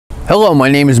Hello, my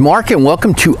name is Mark and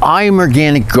welcome to I Am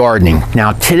Organic Gardening.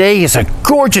 Now today is a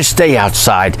gorgeous day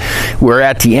outside. We're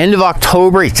at the end of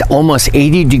October. It's almost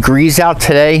 80 degrees out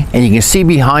today, and you can see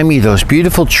behind me those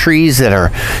beautiful trees that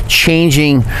are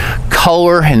changing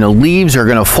color, and the leaves are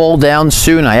going to fall down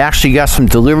soon. I actually got some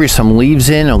leaves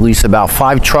in, at least about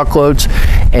 5 truckloads,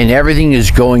 and everything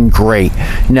is going great.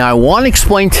 Now I want to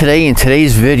explain today in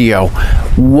today's video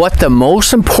what the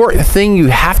most important thing you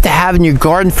have to have in your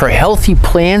garden for healthy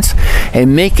plants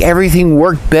and make everything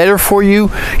work better for you,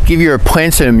 give your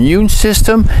plants an immune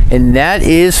system, and that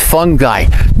is fungi.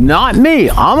 Not me,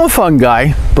 I'm a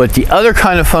fungi, but the other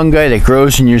kind of fungi that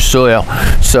grows in your soil.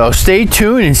 So stay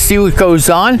tuned and see what goes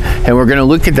on, and we're going to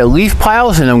look at the leaf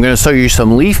piles, and I'm going to show you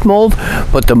some leaf mold.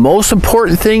 But the most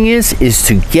important thing is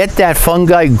to get that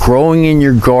fungi growing in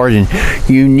your garden.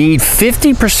 You need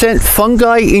 50%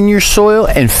 fungi in your soil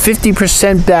and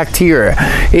 50% bacteria.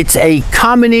 It's a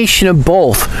combination of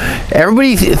both.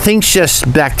 Everybody thinks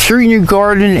just bacteria in your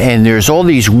garden and there's all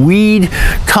these weed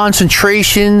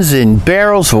concentrations in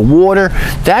barrels of water.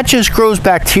 That just grows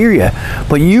bacteria.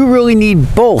 But you really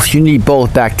need both. You need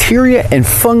both bacteria and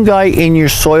fungi in your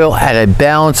soil at a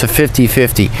balance of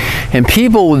 50-50. And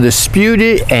people will dispute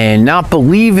it and not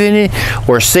believe in it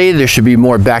or say there should be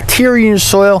more bacteria in your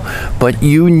soil, but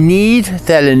you need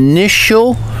that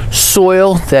initial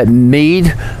soil that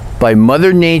made by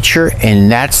Mother Nature,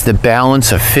 and that's the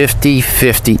balance of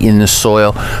 50-50 in the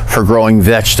soil for growing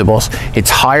vegetables. It's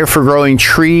higher for growing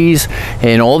trees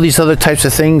and all these other types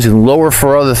of things, and lower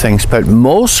for other things. But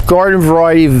most garden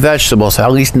variety vegetables,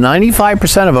 at least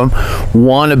 95% of them,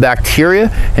 want a bacteria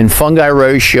and fungi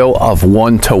ratio of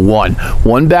 1:1.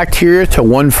 1 bacteria to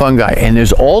 1 fungi. And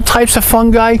there's all types of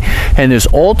fungi and there's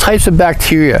all types of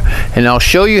bacteria. And I'll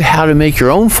show you how to make your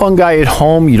own fungi at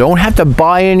home. You don't have to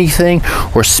buy anything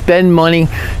or spend money.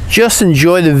 Just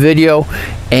enjoy the video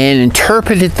and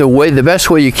interpret it the best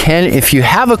way you can. If you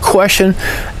have a question,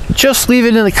 just leave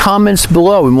it in the comments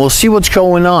below and we'll see what's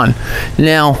going on.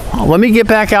 Now, let me get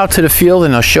back out to the field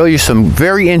and I'll show you some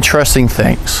very interesting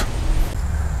things.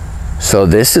 So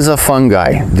this is a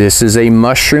fungi. This is a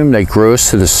mushroom that grows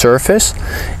to the surface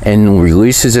and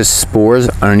releases its spores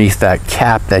underneath that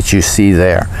cap that you see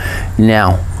there.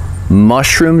 Now,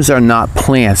 mushrooms are not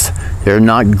plants. They're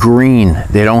not green.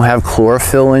 They don't have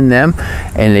chlorophyll in them,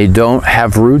 and they don't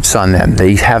have roots on them.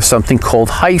 They have something called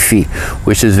hyphae,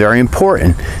 which is very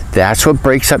important. That's what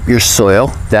breaks up your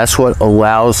soil. That's what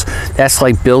allows, that's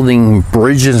like building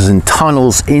bridges and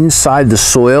tunnels inside the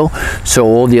soil so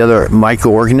all the other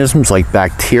microorganisms like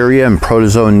bacteria and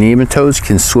protozoa and nematodes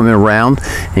can swim around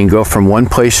and go from one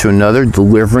place to another,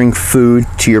 delivering food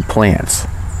to your plants.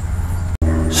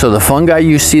 So the fungi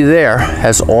you see there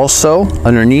has also,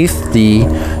 underneath the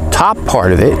top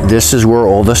part of it, this is where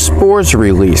all the spores are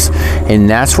released. And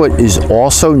that's what is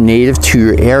also native to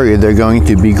your area. They're going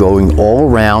to be going all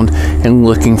around and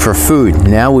looking for food.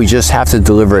 Now we just have to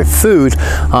deliver food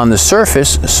on the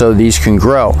surface so these can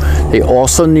grow. They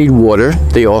also need water,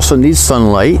 they also need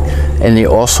sunlight, and they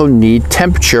also need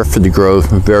temperature for the growth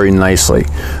very nicely.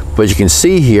 But you can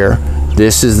see here,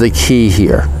 this is the key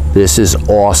here. This is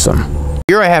awesome.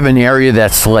 Here I have an area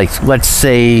that's like, let's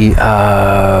say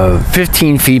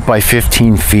 15 feet by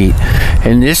 15 feet.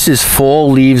 And this is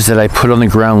fall leaves that I put on the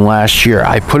ground last year.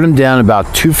 I put them down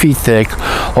about 2 feet thick.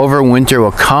 Over winter,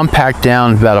 we'll compact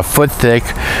down about 1 foot thick.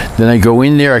 Then I go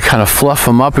in there, I kind of fluff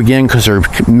them up again because they're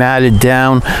matted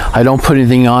down. I don't put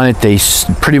anything on it. They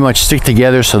pretty much stick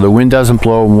together so the wind doesn't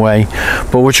blow them away.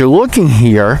 But what you're looking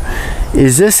here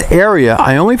is this area.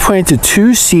 I only planted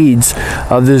 2 seeds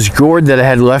of this gourd that I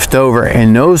had left over,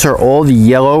 and those are all the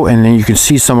yellow, and then you can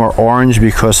see some are orange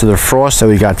because of the frost that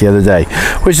we got the other day,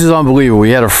 which is unbelievable.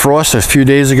 We had a frost a few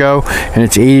days ago and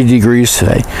it's 80 degrees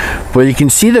today. But you can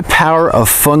see the power of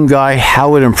fungi,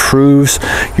 how it improves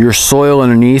your soil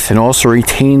underneath and also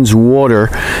retains water,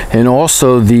 and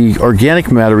also the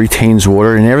organic matter retains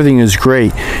water, and everything is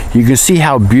great. You can see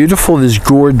how beautiful this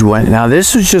gourd went. Now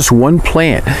this is just one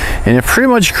plant, and it pretty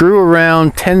much grew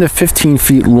around 10 to 15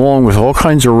 feet long with all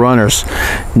kinds of runners.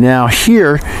 Now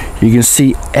here you can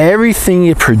see everything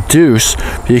it produced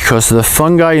because of the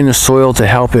fungi in the soil to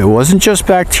help it. It wasn't just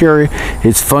bacteria,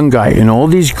 it's fungi, and all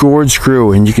these gourds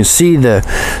grew, and you can see the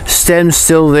stems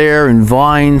still there and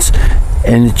vines,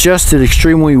 and it just did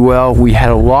extremely well. We had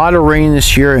a lot of rain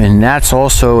this year, and that's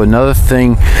also another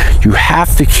thing. You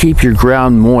have to keep your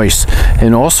ground moist,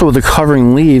 and also with the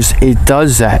covering leaves, it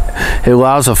does that. It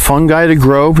allows a fungi to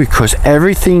grow because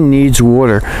everything needs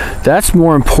water. That's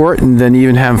more important than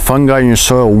even having fungi in your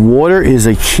soil. Water is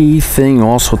a key thing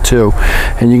also too.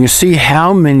 And you can see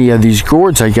how many of these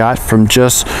gourds I got from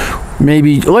just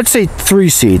maybe, let's say 3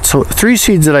 seeds. So 3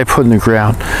 seeds that I put in the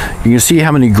ground. You can see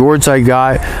how many gourds I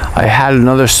got. I had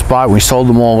another spot. We sold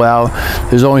them all out.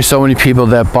 There's only so many people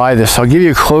that buy this. I'll give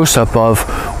you a close-up of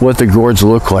what the gourds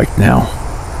look like now.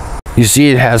 You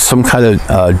see it has some kind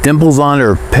of dimples on it,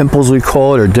 or pimples we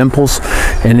call it, or dimples,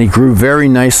 and they grew very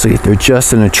nicely. They're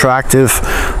just an attractive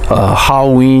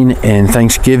Halloween and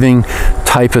Thanksgiving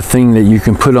type of thing that you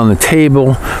can put on the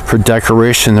table for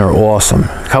decoration. They're awesome.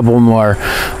 A couple of them are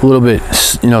a little bit,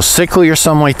 sickly or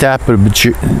something like that,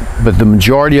 but the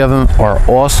majority of them are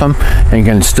awesome and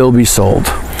can still be sold.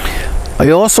 I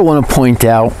also want to point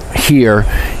out here,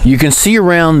 you can see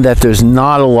around that there's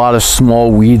not a lot of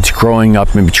small weeds growing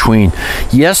up in between.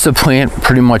 Yes, the plant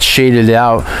pretty much shaded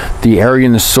out the area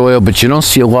in the soil, but you don't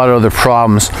see a lot of other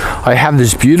problems. I have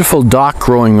this beautiful dock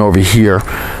growing over here.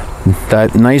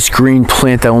 That nice green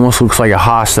plant that almost looks like a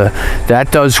hosta,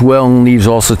 that does well in leaves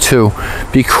also too,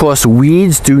 because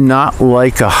weeds do not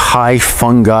like a high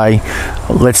fungi,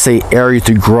 let's say, area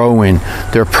to grow in.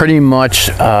 They're pretty much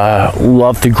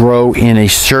love to grow in a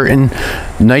certain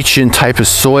nitrogen type of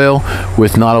soil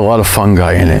with not a lot of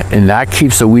fungi in it, and that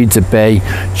keeps the weeds at bay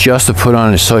just to put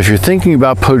on it. So if you're thinking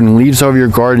about putting leaves over your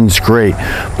garden, it's great,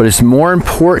 but it's more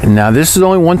important. Now, this is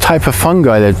only one type of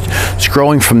fungi that's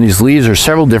growing from these leaves, or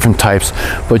several different types,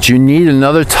 but you need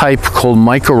another type called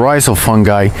mycorrhizal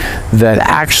fungi that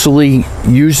actually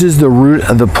uses the root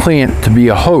of the plant to be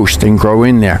a host and grow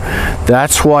in there.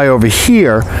 That's why over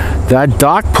here, that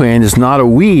dock plant is not a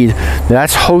weed.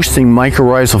 That's hosting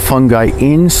mycorrhizal fungi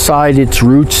inside its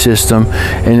root system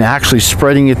and actually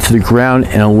spreading it to the ground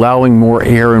and allowing more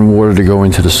air and water to go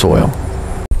into the soil.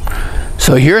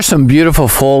 So here's some beautiful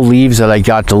fall leaves that I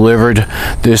got delivered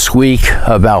this week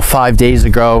about 5 days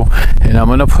ago, and I'm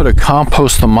going to put a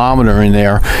compost thermometer in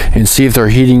there and see if they're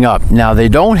heating up. Now, they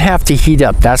don't have to heat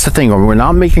up. That's the thing. We're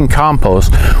not making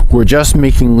compost. We're just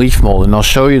making leaf mold, and I'll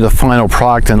show you the final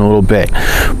product in a little bit.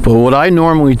 But what I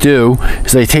normally do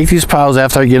is I take these piles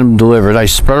after I get them delivered. I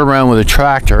spread around with a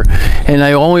tractor, and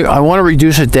I want to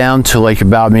reduce it down to like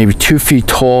about maybe 2 feet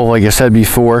tall, like I said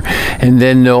before, and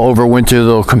then they'll overwinter.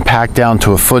 They'll compact down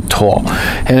to a foot tall.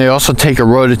 And I also take a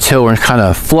rototiller and kind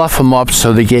of fluff them up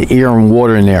so they get air and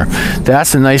water in there.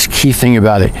 That's a nice key thing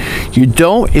about it.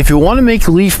 If you want to make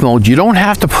leaf mold, you don't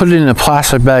have to put it in a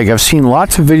plastic bag. I've seen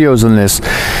lots of videos on this,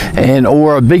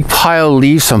 or a big pile of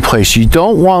leaves someplace. You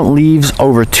don't want leaves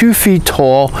over 2 feet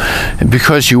tall,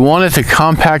 because you want it to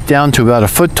compact down to about a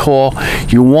foot tall.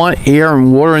 You want air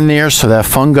and water in there so that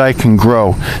fungi can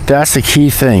grow. That's the key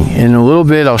thing. In a little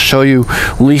bit, I'll show you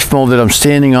leaf mold that I'm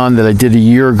standing on that I did a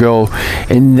year ago,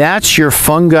 and that's your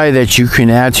fungi that you can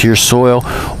add to your soil,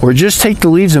 or just take the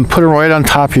leaves and put them right on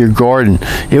top of your garden.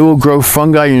 It will grow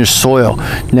fungi in your soil.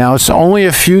 Now, it's only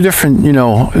a few different,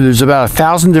 there's about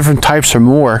 1,000 different types or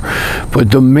more,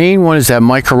 but the main one is that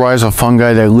mycorrhizal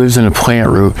fungi that lives in a plant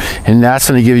root, and that's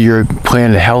going to give your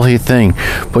plant a healthy thing.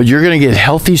 But you're going to get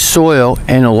healthy soil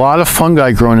and a lot of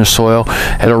fungi growing in the soil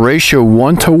at a ratio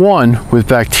 1-to-1 with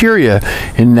bacteria,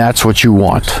 and that's what you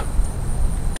want.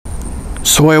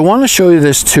 So I want to show you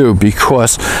this too,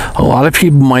 because a lot of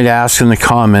people might ask in the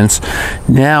comments.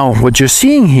 Now, what you're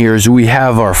seeing here is we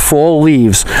have our fall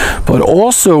leaves, but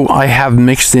also I have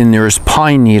mixed in there is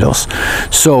pine needles.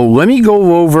 So let me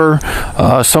go over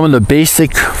some of the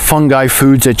basic fungi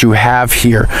foods that you have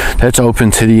here that's open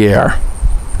to the air.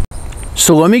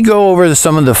 So let me go over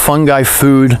some of the fungi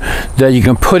food that you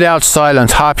can put outside on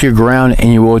top of your ground,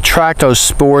 and you will attract those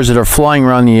spores that are flying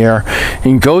around the air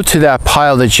and go to that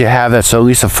pile that you have that's at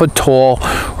least a foot tall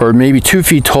or maybe 2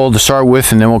 feet tall to start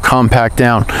with, and then we'll compact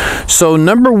down. So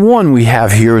number one we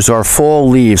have here is our fall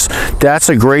leaves. That's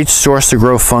a great source to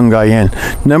grow fungi in.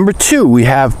 Number two, we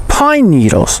have pine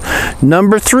needles.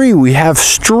 Number three, we have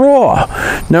straw.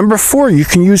 Number four, you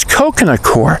can use coconut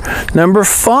coir. Number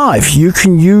five, you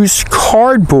can use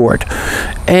cardboard,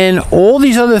 and all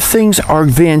these other things are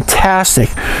fantastic.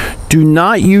 Do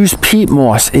not use peat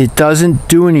moss. It doesn't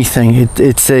do anything. It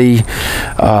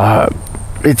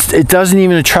doesn't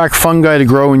even attract fungi to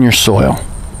grow in your soil.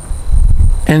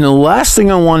 And the last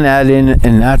thing I want to add in,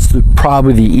 and that's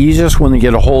probably the easiest one to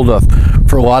get a hold of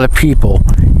for a lot of people,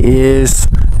 is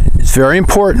it's very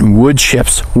important, wood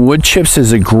chips. Wood chips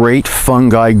is a great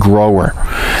fungi grower.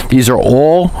 These are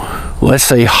all, let's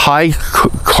say, high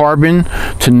carbon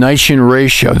to nitrogen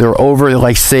ratio. They're over,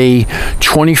 like, say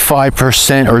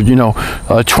 25%, or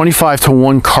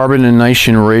 25-to-1 carbon and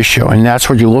nitrogen ratio, and that's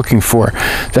what you're looking for.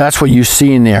 That's what you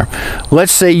see in there.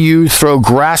 Let's say you throw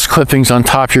grass clippings on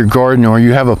top of your garden, or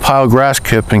you have a pile of grass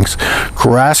clippings.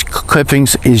 Grass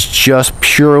clippings is just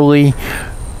purely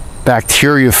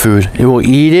bacteria food. It will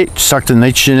eat it, suck the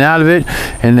nitrogen out of it,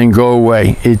 and then go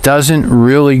away. It doesn't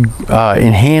really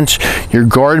enhance your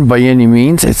garden by any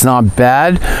means. It's not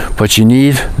bad, but you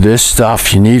need this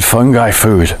stuff. You need fungi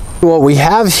food. What we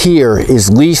have here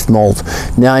is leaf mold.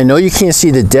 Now I know you can't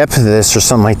see the depth of this or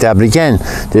something like that, but again,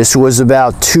 this was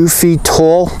about 2 feet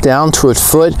tall down to a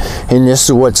foot, and this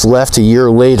is what's left a year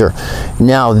later.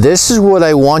 Now this is what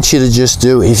I want you to just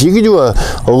do. If you could do a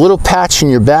little patch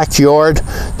in your backyard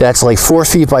that's like 4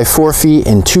 feet by 4 feet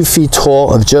and 2 feet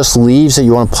tall of just leaves that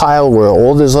you want to pile where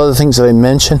all those other things that I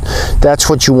mentioned,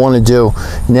 that's what you want to do.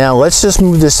 Now let's just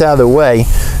move this out of the way.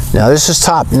 Now this is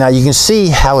top. Now you can see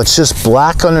how it's just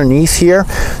black underneath here.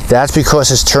 That's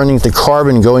because it's turning to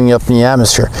carbon going up in the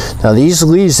atmosphere. Now these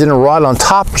leaves didn't rot on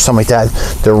top or something like that.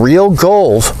 The real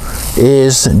gold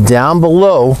is down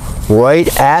below, right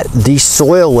at the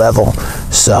soil level.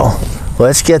 So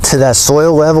let's get to that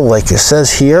soil level like it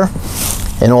says here.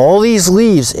 And all these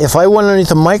leaves, if I went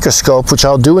underneath a microscope, which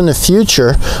I'll do in the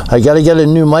future, I got to get a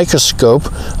new microscope.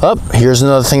 Here's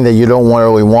another thing that you don't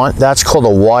really want. That's called a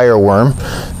wireworm.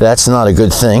 That's not a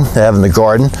good thing to have in the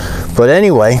garden. But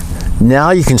anyway,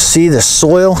 now you can see the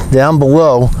soil down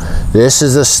below. This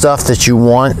is the stuff that you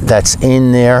want that's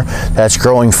in there, that's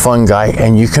growing fungi,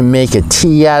 and you can make a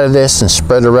tea out of this and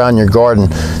spread it around your garden.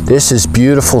 This is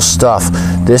beautiful stuff.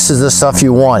 This is the stuff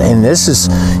you want. And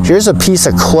here's a piece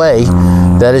of clay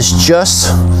that is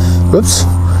just,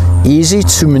 easy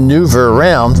to maneuver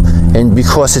around, and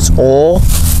because it's all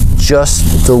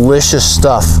just delicious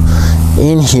stuff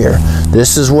in here.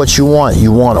 This is what you want.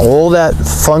 You want all that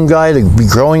fungi to be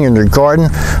growing in your garden.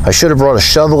 I should have brought a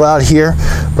shovel out here,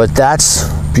 but that's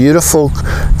beautiful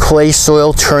clay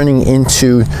soil turning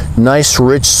into nice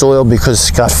rich soil because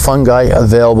it's got fungi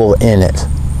available in it.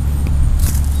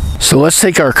 So let's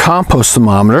take our compost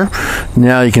thermometer.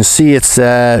 Now you can see it's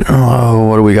at,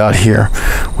 what do we got here?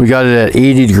 We got it at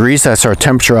 80 degrees. That's our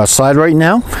temperature outside right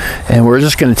now. And we're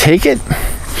just going to take it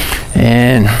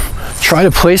and try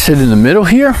to place it in the middle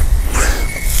here.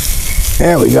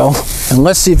 There we go. And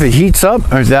let's see if it heats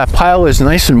up, or if that pile is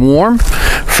nice and warm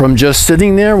from just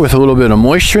sitting there with a little bit of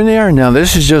moisture in there. Now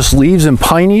this is just leaves and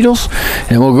pine needles,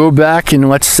 and we'll go back in,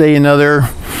 let's say, another,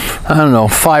 I don't know,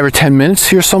 5 or 10 minutes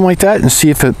here, something like that, and see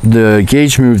if the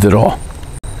gauge moved at all.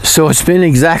 So it's been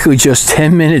exactly just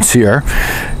 10 minutes here.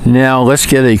 Now let's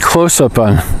get a close-up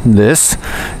on this,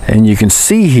 and you can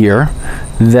see here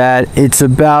that it's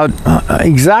about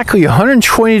exactly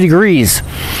 120 degrees.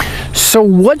 So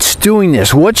what's doing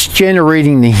this? What's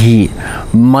generating the heat?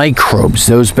 Microbes.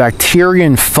 Those bacteria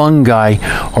and fungi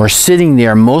are sitting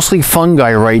there, mostly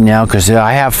fungi right now, because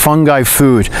I have fungi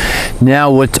food. Now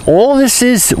what all this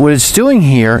is, what it's doing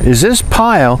here is this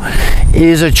pile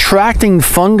is attracting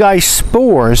fungi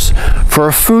spores for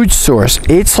a food source.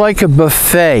 It's like a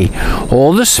buffet.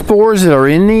 All the spores that are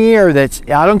in the air,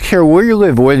 I don't care where you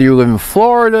live, whether you live in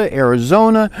Florida,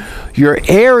 Arizona, your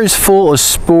air is full of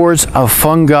spores of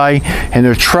fungi, and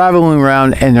they're traveling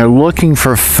around and they're looking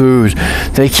for food.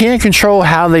 They can't control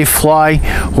how they fly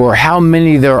or how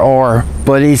many there are,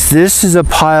 but this is a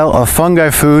pile of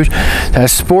fungi food. That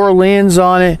spore lands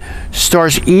on it,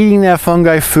 starts eating that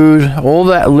fungi food, all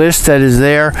that list that is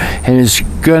there, and is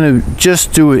going to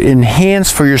just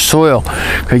enhance for your soil.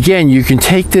 Again, you can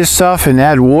take this stuff and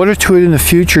add water to it in the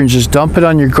future and just dump it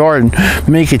on your garden,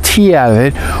 make a tea out of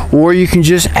it, or you can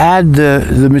just add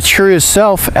the material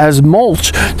itself as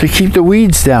mulch to keep the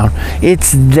weeds down.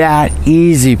 It's that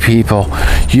easy, people.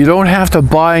 You don't have to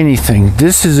buy anything.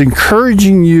 This is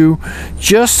encouraging you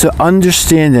just to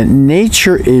understand that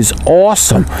nature is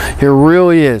awesome. It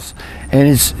really is. And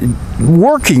it's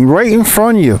working right in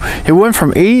front of you. It went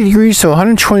from 80 degrees to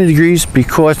 120 degrees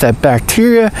because that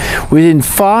bacteria within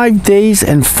 5 days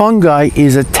and fungi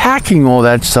is attacking all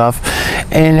that stuff,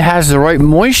 and it has the right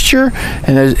moisture,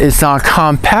 and it's not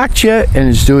compact yet, and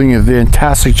it's doing a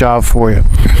fantastic job for you.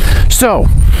 So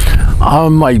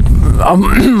my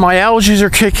allergies are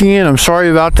kicking in. I'm sorry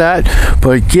about that,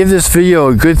 but give this video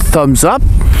a good thumbs up.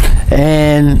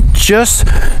 And just,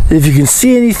 if you can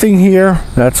see anything here,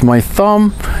 that's my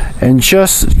thumb, and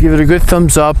just give it a good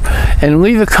thumbs up, and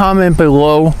leave a comment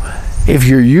below if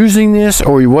you're using this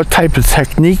or what type of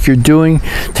technique you're doing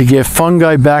to get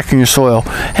fungi back in your soil.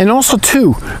 And also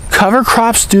too, cover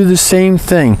crops do the same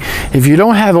thing. If you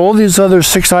don't have all these other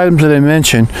 6 items that I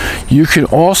mentioned, you can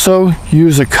also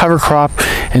use a cover crop,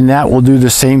 and that will do the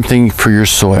same thing for your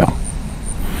soil.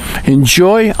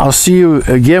 Enjoy. I'll see you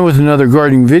again with another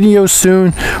gardening video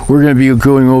soon. We're going to be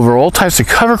going over all types of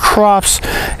cover crops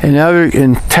and other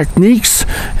techniques,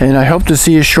 and I hope to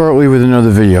see you shortly with another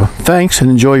video. Thanks,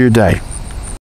 and enjoy your day.